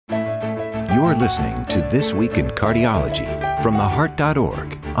You're listening to This Week in Cardiology from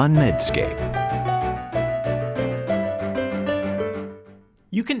theheart.org on Medscape.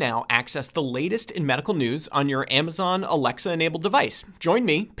 You can now access the latest in medical news on your Amazon Alexa-enabled device. Join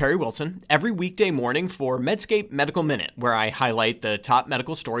me, Perry Wilson, every weekday morning for Medscape Medical Minute, where I highlight the top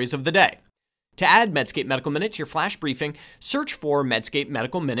medical stories of the day. To add Medscape Medical Minute to your flash briefing, search for Medscape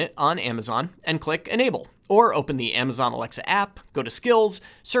Medical Minute on Amazon and click Enable. Or open the Amazon Alexa app, go to Skills,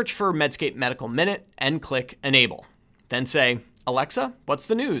 search for Medscape Medical Minute, and click Enable. Then say, Alexa, what's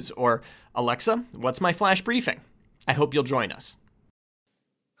the news? Or, Alexa, what's my flash briefing? I hope you'll join us.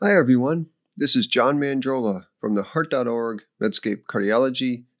 Hi everyone, this is John Mandrola from theheart.org Medscape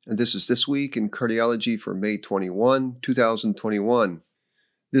Cardiology, and this is This Week in Cardiology for May 21, 2021.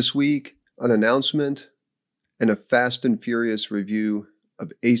 This week, an announcement and a fast and furious review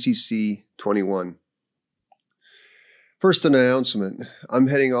of ACC 21. First, an announcement. I'm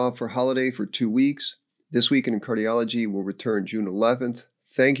heading off for holiday for 2 weeks. This Week in Cardiology will return June 11th.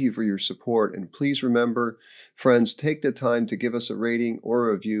 Thank you for your support, and please remember, friends, take the time to give us a rating or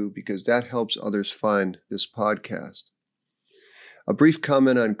a review because that helps others find this podcast. A brief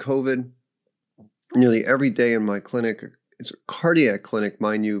comment on COVID. Nearly every day in my clinic, it's a cardiac clinic,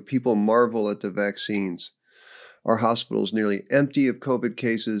 mind you, people marvel at the vaccines. Our hospital is nearly empty of COVID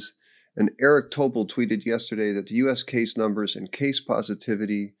cases, and Eric Topol tweeted yesterday that the U.S. case numbers and case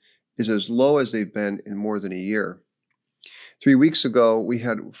positivity is as low as they've been in more than a year. 3 weeks ago, we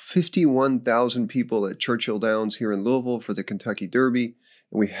had 51,000 people at Churchill Downs here in Louisville for the Kentucky Derby,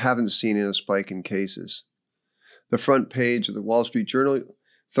 and we haven't seen a spike in cases. The front page of the Wall Street Journal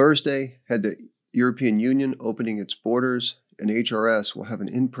Thursday had the European Union opening its borders, and HRS will have an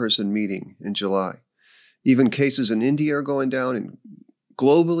in-person meeting in July. Even cases in India are going down, and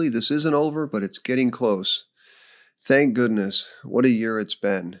globally, this isn't over, but it's getting close. Thank goodness, what a year it's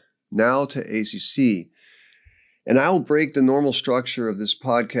been. Now to ACC. And I'll break the normal structure of this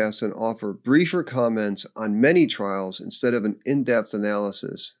podcast and offer briefer comments on many trials instead of an in-depth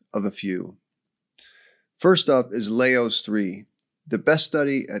analysis of a few. First up is LEOS 3. The best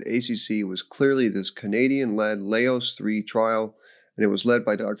study at ACC was clearly this Canadian-led LEOS 3 trial, and it was led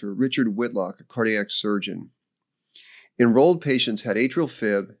by Dr. Richard Whitlock, a cardiac surgeon. Enrolled patients had atrial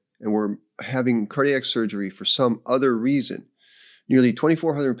fib and were having cardiac surgery for some other reason. Nearly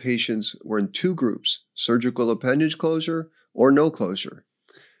 2,400 patients were in two groups, surgical appendage closure or no closure.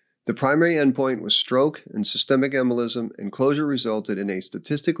 The primary endpoint was stroke and systemic embolism, and closure resulted in a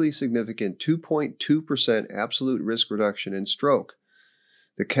statistically significant 2.2% absolute risk reduction in stroke.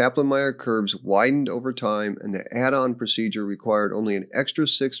 The Kaplan-Meier curves widened over time, and the add-on procedure required only an extra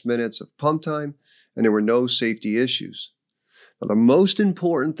 6 minutes of pump time, and there were no safety issues. Now, the most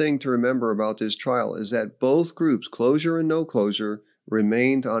important thing to remember about this trial is that both groups, closure and no closure,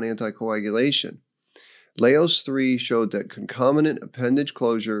 remained on anticoagulation. LEOS 3 showed that concomitant appendage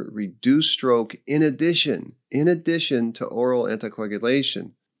closure reduced stroke in addition to oral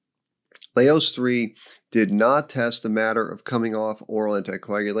anticoagulation. LEOS 3 did not test the matter of coming off oral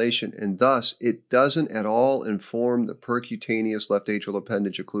anticoagulation, and thus it doesn't at all inform the percutaneous left atrial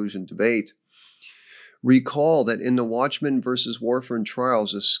appendage occlusion debate. Recall that in the Watchman versus warfarin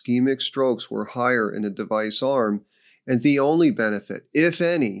trials, ischemic strokes were higher in the device arm, and the only benefit, if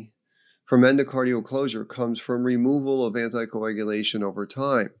any, from endocardial closure comes from removal of anticoagulation over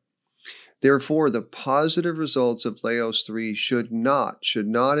time. Therefore, the positive results of LEOS 3 should not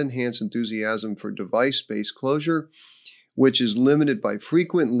enhance enthusiasm for device-based closure, which is limited by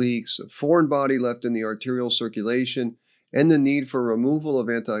frequent leaks of foreign body left in the arterial circulation and the need for removal of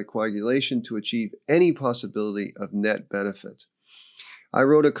anticoagulation to achieve any possibility of net benefit. I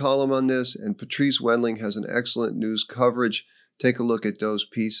wrote a column on this, and Patrice Wendling has an excellent news coverage. Take a look at those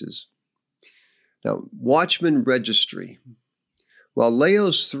pieces. Now, Watchman Registry. While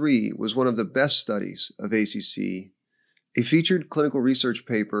LEOS 3 was one of the best studies of ACC, a featured clinical research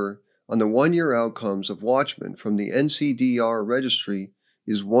paper on the one-year outcomes of Watchman from the NCDR registry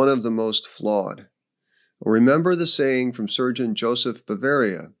is one of the most flawed. Remember the saying from Surgeon Joseph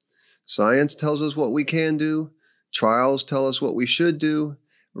Bavaria, science tells us what we can do, trials tell us what we should do,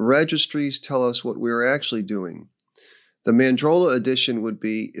 registries tell us what we are actually doing. The Mandrola addition would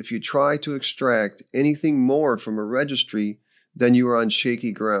be if you try to extract anything more from a registry, then you are on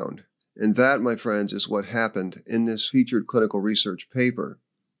shaky ground. And that, my friends, is what happened in this featured clinical research paper.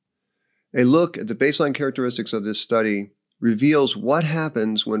 A look at the baseline characteristics of this study reveals what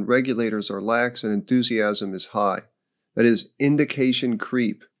happens when regulators are lax and enthusiasm is high. That is, indication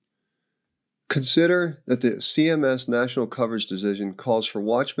creep. Consider that the CMS National Coverage Decision calls for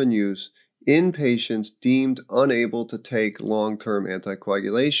Watchman use in patients deemed unable to take long-term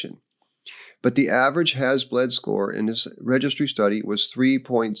anticoagulation. but the average has-bled score in this registry study was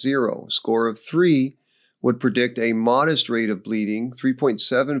 3.0. Score of 3 would predict a modest rate of bleeding,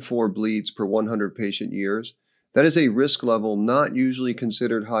 3.74 bleeds per 100 patient years. That is a risk level not usually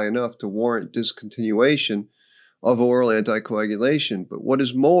considered high enough to warrant discontinuation of oral anticoagulation. But what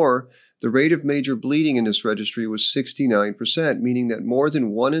is more, the rate of major bleeding in this registry was 69%, meaning that more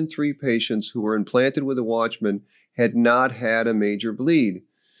than 1 in 3 patients who were implanted with a Watchman had not had a major bleed.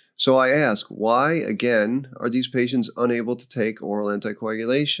 So I ask, why, again, are these patients unable to take oral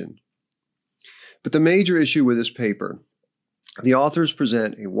anticoagulation? But the major issue with this paper, the authors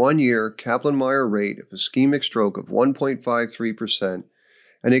present a 1-year Kaplan-Meier rate of ischemic stroke of 1.53%,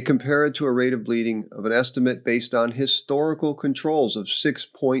 and they compare it to a rate of bleeding of an estimate based on historical controls of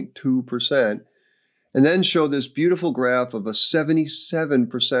 6.2%, and then show this beautiful graph of a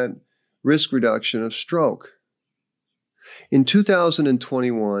 77% risk reduction of stroke. In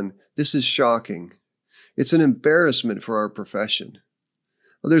 2021, this is shocking. It's an embarrassment for our profession.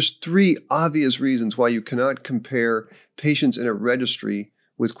 Well, there's 3 obvious reasons why you cannot compare patients in a registry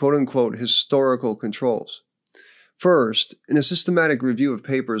with quote-unquote historical controls. First, in a systematic review of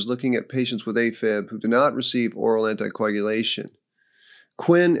papers looking at patients with AFib who do not receive oral anticoagulation,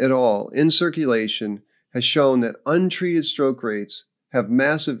 Quinn et al. In Circulation has shown that untreated stroke rates have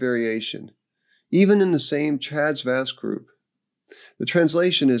massive variation, even in the same CHADS-VASc group. The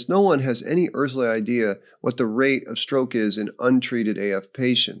translation is no one has any earthly idea what the rate of stroke is in untreated AF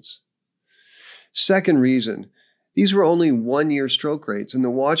patients. Second reason, these were only 1-year stroke rates, and the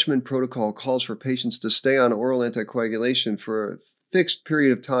Watchman protocol calls for patients to stay on oral anticoagulation for a fixed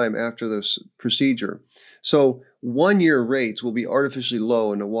period of time after this procedure. So 1-year rates will be artificially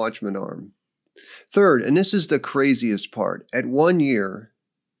low in the Watchman arm. Third, and this is the craziest part, at 1 year,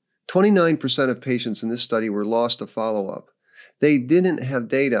 29% of patients in this study were lost to follow-up. They didn't have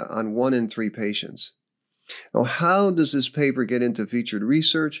data on 1 in 3 patients. Now, how does this paper get into featured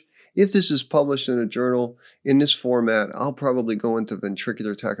research? If this is published in a journal in this format, I'll probably go into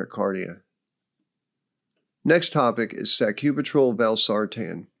ventricular tachycardia. Next topic is sacubitril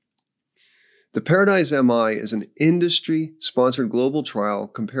valsartan. The Paradise-MI is an industry-sponsored global trial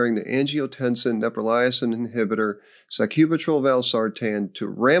comparing the angiotensin-neprilysin inhibitor sacubitril valsartan to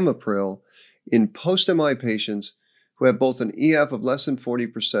ramipril in post-MI patients who have both an EF of less than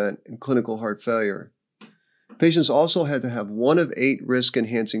 40% and clinical heart failure. Patients also had to have 1 of 8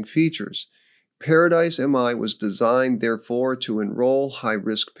 risk-enhancing features. Paradise-MI was designed, therefore, to enroll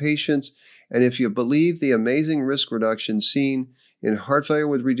high-risk patients, and if you believe the amazing risk reduction seen in heart failure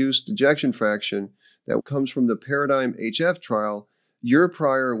with reduced ejection fraction that comes from the Paradigm-HF trial, your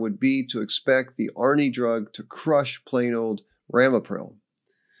prior would be to expect the ARNI drug to crush plain old ramipril.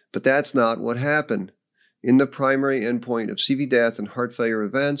 But that's not what happened. In the primary endpoint of CV death and heart failure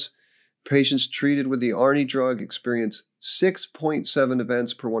events, patients treated with the ARNI drug experienced 6.7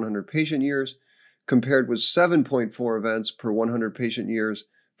 events per 100 patient years, compared with 7.4 events per 100 patient years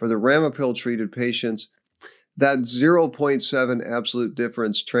for the ramipril-treated patients. That 0.7 absolute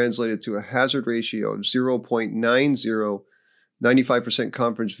difference translated to a hazard ratio of 0.90. 95%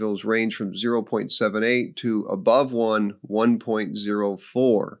 confidence intervals range from 0.78 to above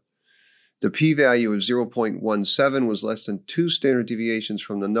 1.04. The p-value of 0.17 was less than 2 standard deviations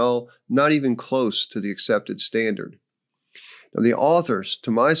from the null, not even close to the accepted standard. Now, the authors, to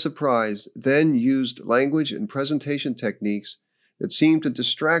my surprise, then used language and presentation techniques that seemed to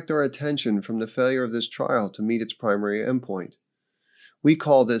distract our attention from the failure of this trial to meet its primary endpoint. We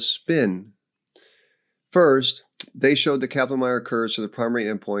call this spin. First, they showed the Kaplan-Meier curves for the primary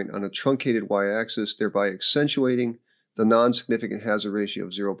endpoint on a truncated y-axis, thereby accentuating the non-significant hazard ratio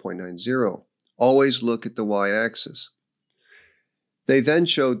of 0.90. Always look at the y-axis. They then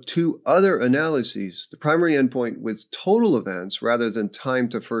showed 2 other analyses, the primary endpoint with total events rather than time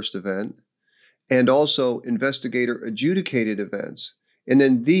to first event, and also investigator-adjudicated events. And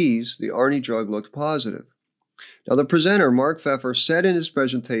in these, the ARNI drug looked positive. Now, the presenter, Mark Pfeffer, said in his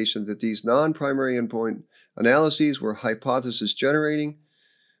presentation that these non-primary endpoint analyses were hypothesis-generating,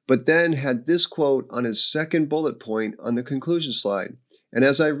 but then had this quote on his second bullet point on the conclusion slide. And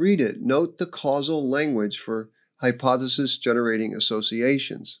as I read it, note the causal language for hypothesis-generating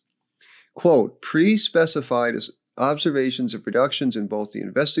associations. Quote, pre-specified observations of reductions in both the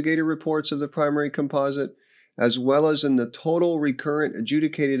investigator reports of the primary composite as well as in the total recurrent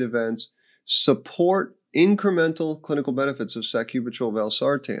adjudicated events support incremental clinical benefits of sacubitril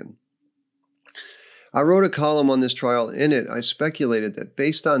valsartan. I wrote a column on this trial. In it, I speculated that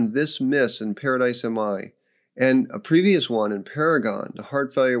based on this miss in Paradise-MI and a previous one in Paragon, the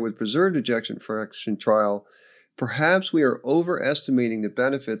heart failure with preserved ejection fraction trial, Perhaps we are overestimating the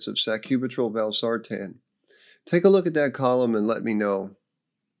benefits of sacubitril/valsartan. Take a look at that column and let me know.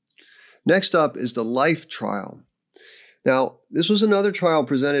 Next up is the LIFE trial. Now, this was another trial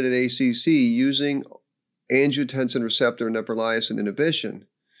presented at ACC using angiotensin receptor neprilysin inhibition.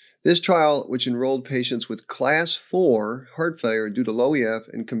 This trial, which enrolled patients with class 4 heart failure due to low EF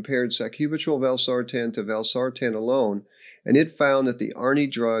and compared sacubitril/valsartan to valsartan alone, and it found that the ARNI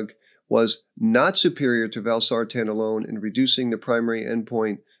drug was not superior to valsartan alone in reducing the primary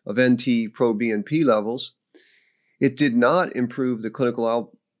endpoint of NT-proBNP levels. It did not improve the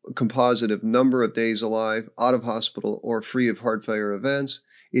clinical composite of number of days alive, out of hospital, or free of heart failure events.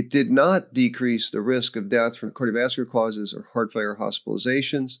 It did not decrease the risk of death from cardiovascular causes or heart failure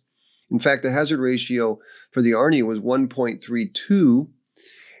hospitalizations. In fact, the hazard ratio for the ARNI was 1.32,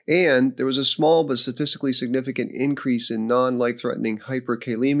 and there was a small but statistically significant increase in non-life-threatening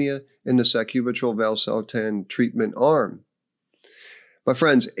hyperkalemia in the sacubitril/valsartan treatment arm. My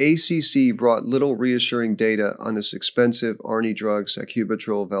friends, ACC brought little reassuring data on this expensive ARNI drug,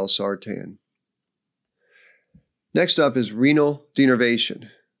 sacubitril/valsartan. Next up is renal denervation.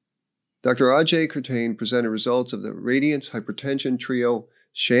 Dr. Ajay Kurtain presented results of the RADIANCE Hypertension Trio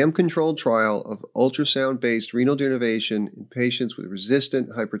sham-controlled trial of ultrasound-based renal denervation in patients with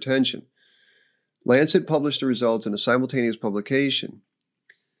resistant hypertension. Lancet published the results in a simultaneous publication.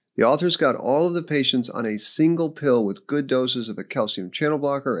 The authors got all of the patients on a single pill with good doses of a calcium channel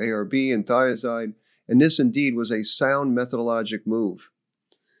blocker, ARB, and thiazide, and this indeed was a sound methodologic move.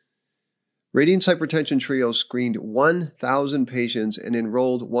 RADIANCE Hypertension Trio screened 1,000 patients and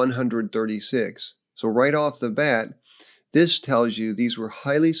enrolled 136. So right off the bat, this tells you these were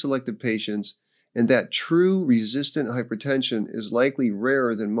highly selected patients and that true resistant hypertension is likely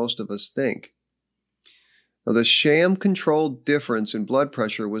rarer than most of us think. Now, the sham-controlled difference in blood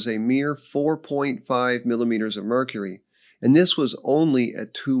pressure was a mere 4.5 millimeters of mercury, and this was only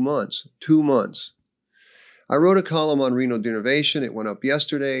at 2 months. 2 months. I wrote a column on renal denervation. It went up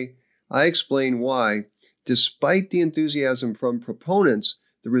yesterday. I explain why, despite the enthusiasm from proponents,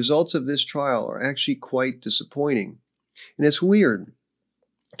 the results of this trial are actually quite disappointing. And it's weird.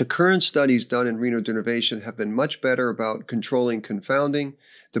 The current studies done in renal denervation have been much better about controlling confounding.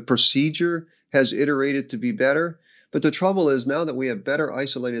 The procedure has iterated to be better, but the trouble is now that we have better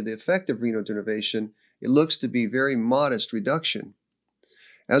isolated the effect of renal denervation, it looks to be very modest reduction.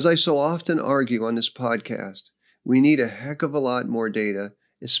 As I so often argue on this podcast, we need a heck of a lot more data,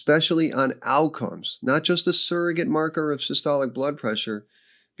 especially on outcomes, not just a surrogate marker of systolic blood pressure,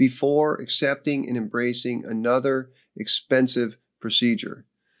 before accepting and embracing another expensive procedure.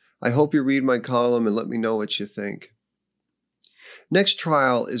 I hope you read my column and let me know what you think. Next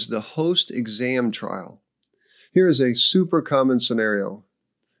trial is the host exam trial. Here is a super common scenario.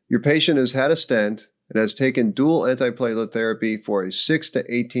 Your patient has had a stent and has taken dual antiplatelet therapy for a 6 to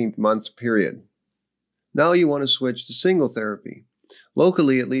 18 month period. Now you want to switch to single therapy.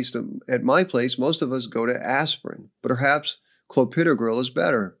 Locally, at least at my place, most of us go to aspirin, but perhaps Clopidogrel is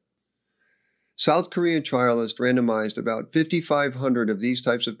better. South Korean trialists randomized about 5,500 of these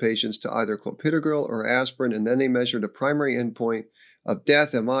types of patients to either Clopidogrel or aspirin, and then they measured a primary endpoint of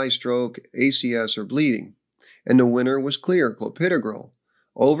death, MI, stroke, ACS, or bleeding. And the winner was clear, Clopidogrel.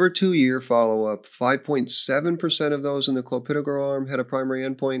 Over 2-year follow-up, 5.7% of those in the Clopidogrel arm had a primary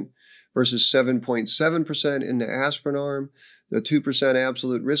endpoint versus 7.7% in the aspirin arm. The 2%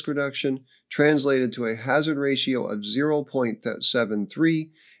 absolute risk reduction translated to a hazard ratio of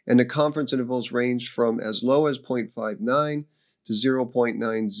 0.73, and the confidence intervals ranged from as low as 0.59 to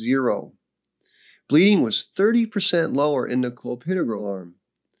 0.90. Bleeding was 30% lower in the Clopidogrel arm.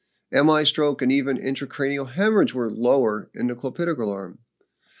 MI, stroke, and even intracranial hemorrhage were lower in the Clopidogrel arm.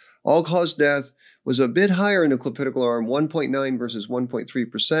 All-cause death was a bit higher in the Clopidogrel arm, 1.9 versus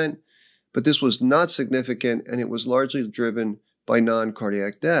 1.3%, but this was not significant, and it was largely driven by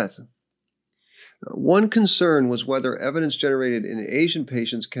non-cardiac death. One concern was whether evidence generated in Asian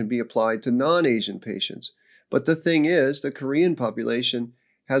patients can be applied to non-Asian patients. But the thing is, the Korean population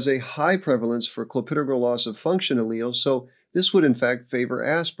has a high prevalence for Clopidogrel loss of function alleles, so this would in fact favor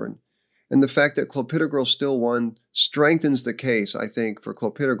aspirin. And the fact that Clopidogrel still won strengthens the case, I think, for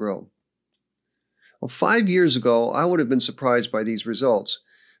Clopidogrel. Well, 5 years ago, I would have been surprised by these results.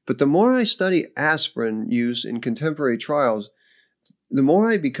 But the more I study aspirin used in contemporary trials, the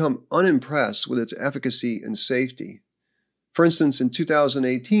more I become unimpressed with its efficacy and safety. For instance, in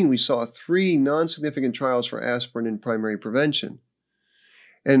 2018, we saw 3 non-significant trials for aspirin in primary prevention.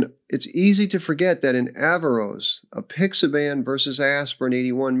 And it's easy to forget that in Rivaroxaban, apixaban versus aspirin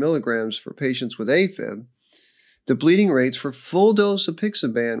 81 milligrams for patients with AFib, the bleeding rates for full-dose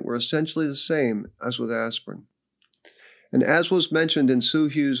apixaban were essentially the same as with aspirin. And as was mentioned in Sue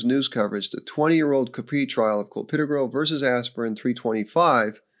Hughes' news coverage, the 20-year-old Capri trial of Clopidogrel versus aspirin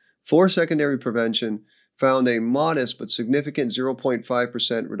 325 for secondary prevention found a modest but significant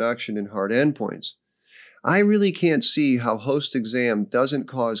 0.5% reduction in hard endpoints. I really can't see how host exam doesn't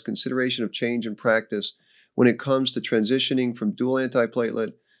cause consideration of change in practice when it comes to transitioning from dual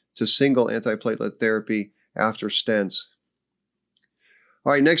antiplatelet to single antiplatelet therapy after stents.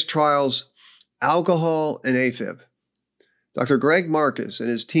 All right, next trials, alcohol and AFib. Dr. Greg Marcus and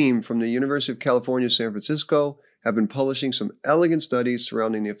his team from the University of California, San Francisco have been publishing some elegant studies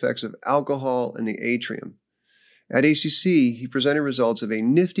surrounding the effects of alcohol in the atrium. At ACC, he presented results of a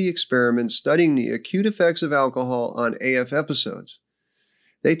nifty experiment studying the acute effects of alcohol on AF episodes.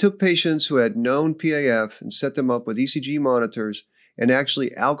 They took patients who had known PAF and set them up with ECG monitors and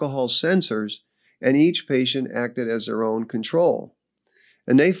actually alcohol sensors, and each patient acted as their own control.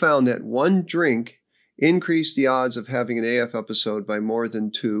 And they found that one drink increased the odds of having an AF episode by more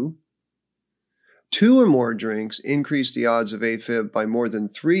than 2. 2 or more drinks increased the odds of AFib by more than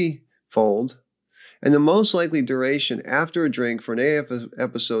 3-fold. And the most likely duration after a drink for an AF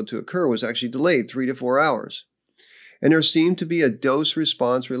episode to occur was actually delayed 3 to 4 hours. And there seemed to be a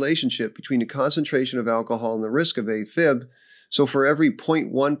dose-response relationship between the concentration of alcohol and the risk of AFib. So for every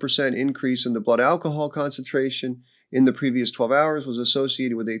 0.1% increase in the blood alcohol concentration in the previous 12 hours was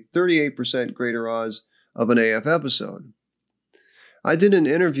associated with a 38% greater odds of an AF episode. I did an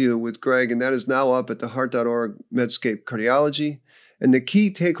interview with Greg, and that is now up at the heart.org Medscape Cardiology. And the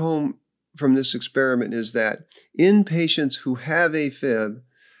key take-home from this experiment is that in patients who have AFib,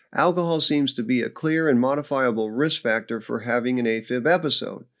 alcohol seems to be a clear and modifiable risk factor for having an AFib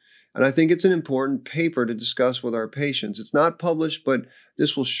episode. And I think it's an important paper to discuss with our patients. It's not published, but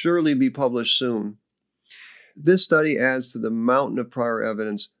this will surely be published soon. This study adds to the mountain of prior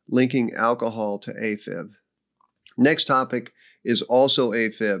evidence linking alcohol to AFib. Next topic is also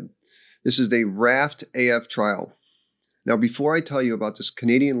AFib. This is the REHAB-HF Trial. Now, before I tell you about this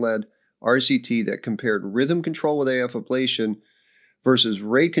Canadian-led RCT that compared rhythm control with AF ablation versus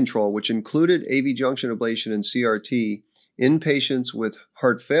rate control, which included AV junction ablation and CRT in patients with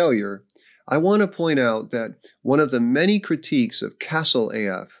heart failure, I want to point out that one of the many critiques of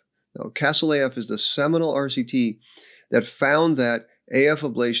CASTLE-AF. Now, CASTLE-AF is the seminal RCT that found that AF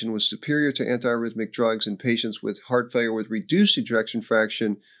ablation was superior to antiarrhythmic drugs in patients with heart failure with reduced ejection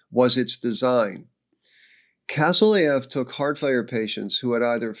fraction was its design. CASTLE-AF took heart failure patients who had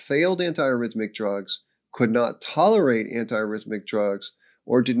either failed antiarrhythmic drugs, could not tolerate antiarrhythmic drugs,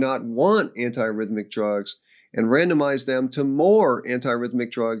 or did not want antiarrhythmic drugs, and randomized them to more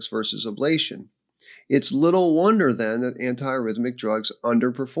antiarrhythmic drugs versus ablation. It's little wonder then that antiarrhythmic drugs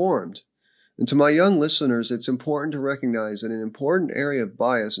underperformed. And to my young listeners, it's important to recognize that an important area of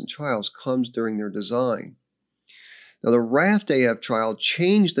bias in trials comes during their design. Now, the REHAB-HF trial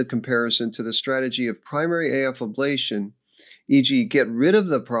changed the comparison to the strategy of primary AF ablation, e.g. get rid of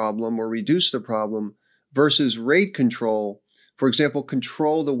the problem or reduce the problem, versus rate control, for example,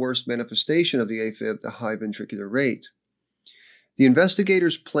 control the worst manifestation of the AFib, the high ventricular rate. The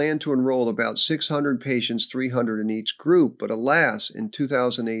investigators planned to enroll about 600 patients, 300 in each group, but alas, in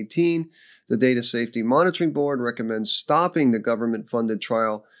 2018, the Data Safety Monitoring Board recommends stopping the government-funded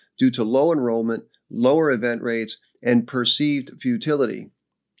trial due to low enrollment, lower event rates, and perceived futility.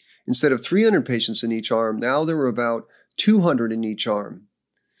 Instead of 300 patients in each arm, now there were about 200 in each arm.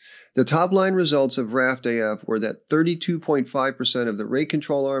 The top-line results of REHAB-HF were that 32.5% of the rate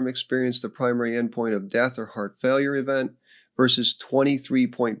control arm experienced the primary endpoint of death or heart failure event versus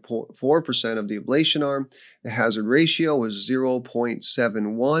 23.4% of the ablation arm. The hazard ratio was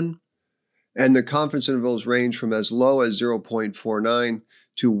 0.71, and the confidence intervals range from as low as 0.49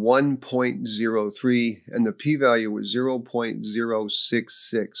 to 1.03, and the p-value was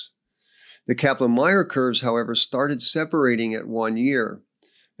 0.066. The Kaplan-Meier curves, however, started separating at 1 year,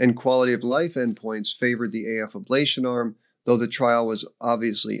 and quality of life endpoints favored the AF ablation arm, though the trial was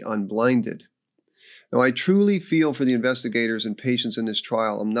obviously unblinded. Now, I truly feel for the investigators and patients in this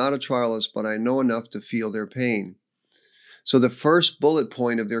trial. I'm not a trialist, but I know enough to feel their pain. So the first bullet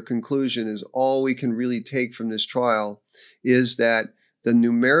point of their conclusion is all we can really take from this trial is that the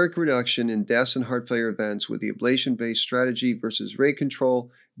numeric reduction in deaths and heart failure events with the ablation-based strategy versus rate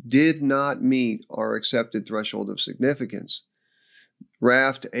control did not meet our accepted threshold of significance.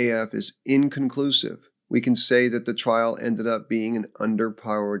 REHAB-HF is inconclusive. We can say that the trial ended up being an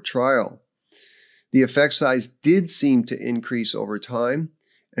underpowered trial. The effect size did seem to increase over time,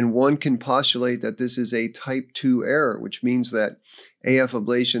 and one can postulate that this is a type 2 error, which means that AF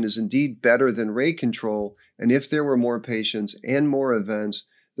ablation is indeed better than rate control, and if there were more patients and more events,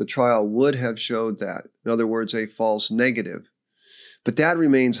 the trial would have showed that. In other words, a false negative. But that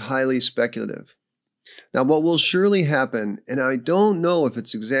remains highly speculative. Now, what will surely happen, and I don't know if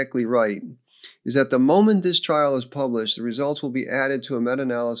it's exactly right, is that the moment this trial is published, the results will be added to a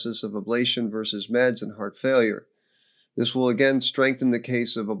meta-analysis of ablation versus meds and heart failure. This will again strengthen the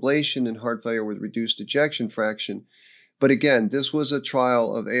case of ablation and heart failure with reduced ejection fraction. But again, this was a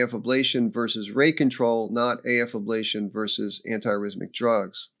trial of AF ablation versus rate control, not AF ablation versus antiarrhythmic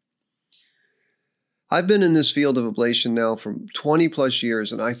drugs. I've been in this field of ablation now for 20 plus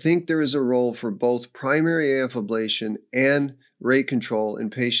years, and I think there is a role for both primary AF ablation and rate control in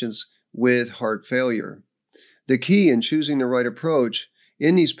patients with heart failure. The key in choosing the right approach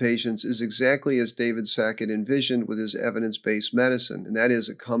in these patients is exactly as David Sackett envisioned with his evidence-based medicine, and that is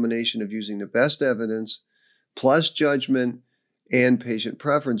a combination of using the best evidence plus judgment and patient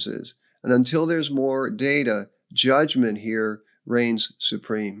preferences. And until there's more data, judgment here reigns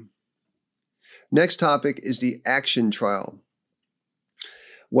supreme. Next topic is the ACTION trial.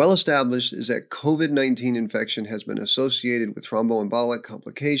 Well established is that COVID-19 infection has been associated with thromboembolic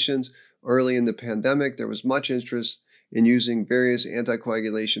complications. Early in the pandemic, there was much interest in using various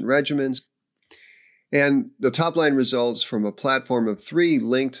anticoagulation regimens. And the top-line results from a platform of 3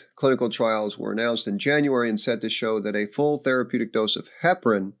 linked clinical trials were announced in January and set to show that a full therapeutic dose of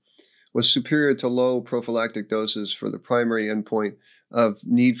heparin was superior to low prophylactic doses for the primary endpoint of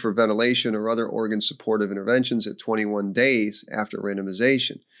need for ventilation or other organ supportive interventions at 21 days after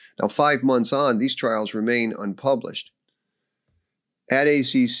randomization. Now, 5 months on, these trials remain unpublished. At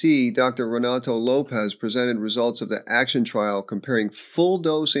ACC, Dr. Renato Lopez presented results of the ACTION trial comparing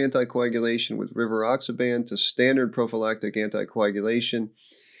full-dose anticoagulation with Rivaroxaban to standard prophylactic anticoagulation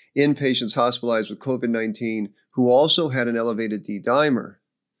in patients hospitalized with COVID-19 who also had an elevated D-dimer.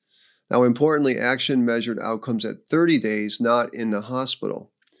 Now, importantly, ACTION measured outcomes at 30 days, not in the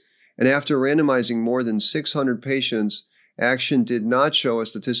hospital. And after randomizing more than 600 patients, ACTION did not show a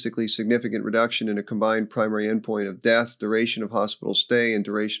statistically significant reduction in a combined primary endpoint of death, duration of hospital stay, and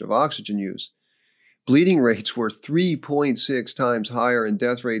duration of oxygen use. Bleeding rates were 3.6 times higher, and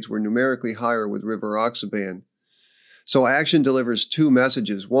death rates were numerically higher with Rivaroxaban. So ACTION delivers 2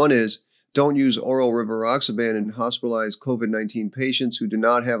 messages. One is, don't use oral Rivaroxaban in hospitalized COVID-19 patients who do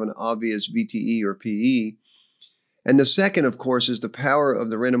not have an obvious VTE or PE. And the second, of course, is the power of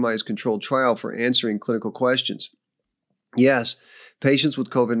the randomized controlled trial for answering clinical questions. Yes, patients with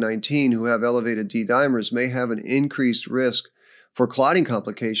COVID-19 who have elevated D-dimers may have an increased risk for clotting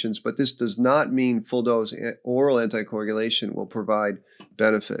complications, but this does not mean full-dose oral anticoagulation will provide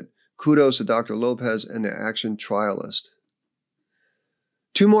benefit. Kudos to Dr. Lopez and the ACTION trialist.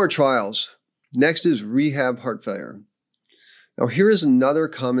 2 more trials. Next is rehab heart failure. Now here is another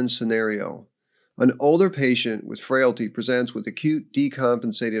common scenario. An older patient with frailty presents with acute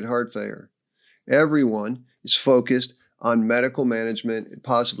decompensated heart failure. Everyone is focused on medical management and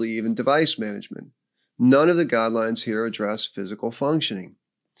possibly even device management. None of the guidelines here address physical functioning.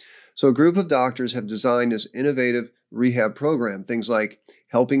 So a group of doctors have designed this innovative rehab program, things like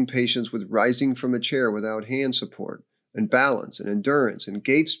helping patients with rising from a chair without hand support, and balance, and endurance, and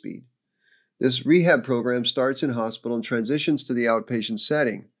gait speed. This rehab program starts in hospital and transitions to the outpatient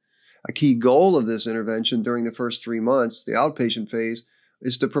setting. A key goal of this intervention during the first 3 months, the outpatient phase,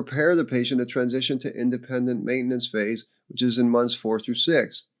 is to prepare the patient to transition to independent maintenance phase, which is in months 4 through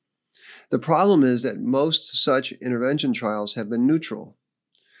 6. The problem is that most such intervention trials have been neutral.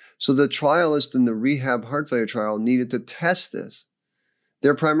 So the trialist in the rehab heart failure trial needed to test this.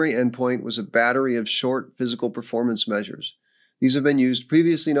 Their primary endpoint was a battery of short physical performance measures. These have been used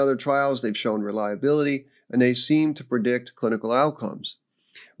previously in other trials, they've shown reliability, and they seem to predict clinical outcomes.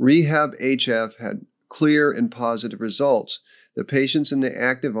 REHAB-HF had clear and positive results. The patients in the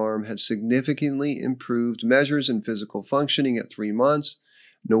active arm had significantly improved measures in physical functioning at 3 months.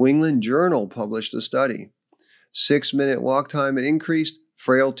 New England Journal published a study. 6-minute walk time had increased,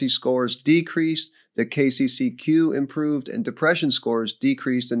 frailty scores decreased, the KCCQ improved, and depression scores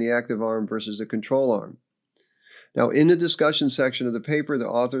decreased in the active arm versus the control arm. Now, in the discussion section of the paper, the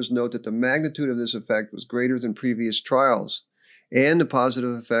authors note that the magnitude of this effect was greater than previous trials, and the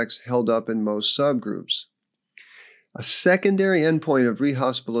positive effects held up in most subgroups. A secondary endpoint of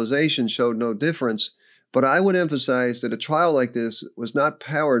rehospitalization showed no difference, but I would emphasize that a trial like this was not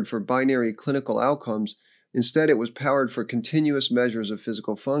powered for binary clinical outcomes. Instead, it was powered for continuous measures of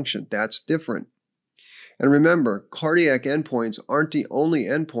physical function. That's different. And remember, cardiac endpoints aren't the only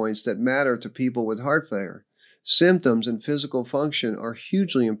endpoints that matter to people with heart failure. Symptoms and physical function are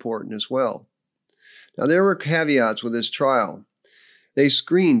hugely important as well. Now, there were caveats with this trial. They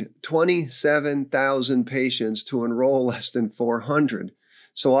screened 27,000 patients to enroll less than 400.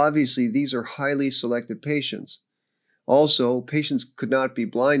 So obviously, these are highly selected patients. Also, patients could not be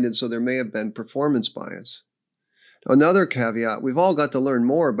blinded, so there may have been performance bias. Another caveat, we've all got to learn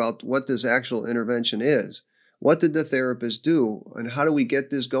more about what this actual intervention is. What did the therapist do, and how do we get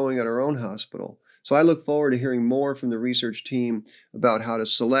this going at our own hospital? So I look forward to hearing more from the research team about how to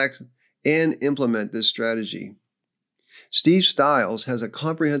select and implement this strategy. Steve Stiles has a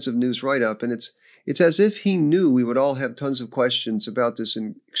comprehensive news write-up, and it's as if he knew we would all have tons of questions about this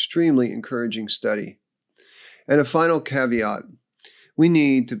extremely encouraging study. And a final caveat, we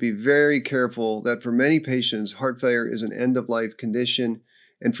need to be very careful that for many patients, heart failure is an end-of-life condition,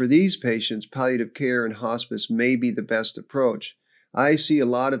 and for these patients, palliative care and hospice may be the best approach. I see a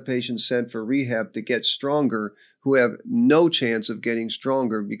lot of patients sent for rehab to get stronger who have no chance of getting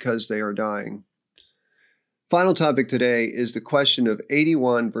stronger because they are dying. Final topic today is the question of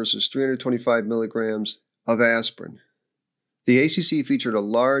 81 versus 325 milligrams of aspirin. The ACC featured a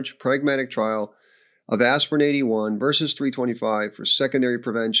large pragmatic trial of aspirin 81 versus 325 for secondary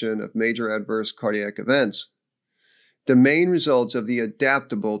prevention of major adverse cardiac events. The main results of the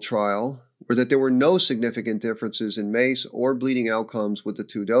ADAPTABLE trial were that there were no significant differences in MACE or bleeding outcomes with the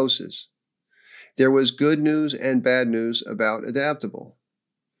two doses. There was good news and bad news about ADAPTABLE.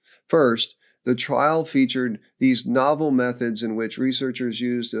 First, the trial featured these novel methods in which researchers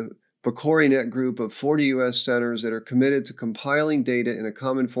used a PCORI-net group of 40 U.S. centers that are committed to compiling data in a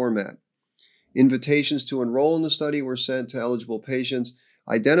common format. Invitations to enroll in the study were sent to eligible patients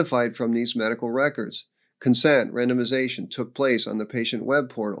identified from these medical records. Consent randomization took place on the patient web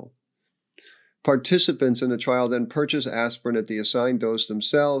portal. Participants in the trial then purchased aspirin at the assigned dose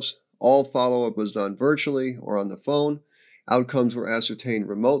themselves. All follow-up was done virtually or on the phone. Outcomes were ascertained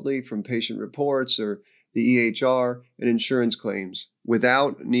remotely from patient reports or the EHR and insurance claims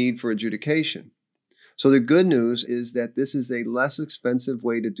without need for adjudication. So the good news is that this is a less expensive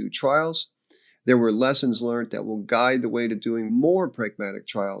way to do trials. There were lessons learned that will guide the way to doing more pragmatic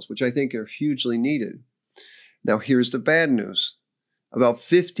trials, which I think are hugely needed. Now here's the bad news. About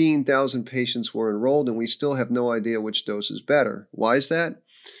 15,000 patients were enrolled, and we still have no idea which dose is better. Why is that?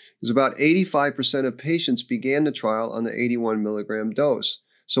 Because about 85% of patients began the trial on the 81 milligram dose.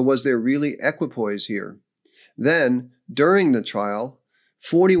 So was there really equipoise here? Then, during the trial,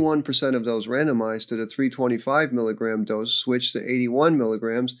 41% of those randomized to the 325 milligram dose switched to 81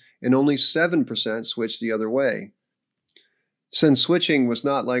 milligrams, and only 7% switched the other way. Since switching was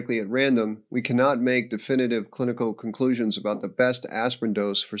not likely at random, we cannot make definitive clinical conclusions about the best aspirin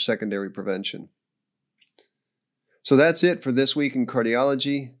dose for secondary prevention. So that's it for This Week in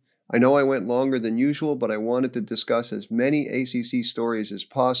Cardiology. I know I went longer than usual, but I wanted to discuss as many ACC stories as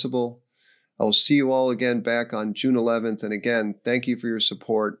possible. I will see you all again back on June 11th, and again, thank you for your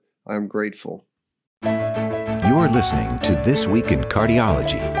support. I'm grateful. You're listening to This Week in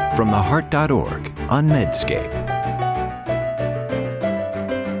Cardiology from theheart.org on Medscape.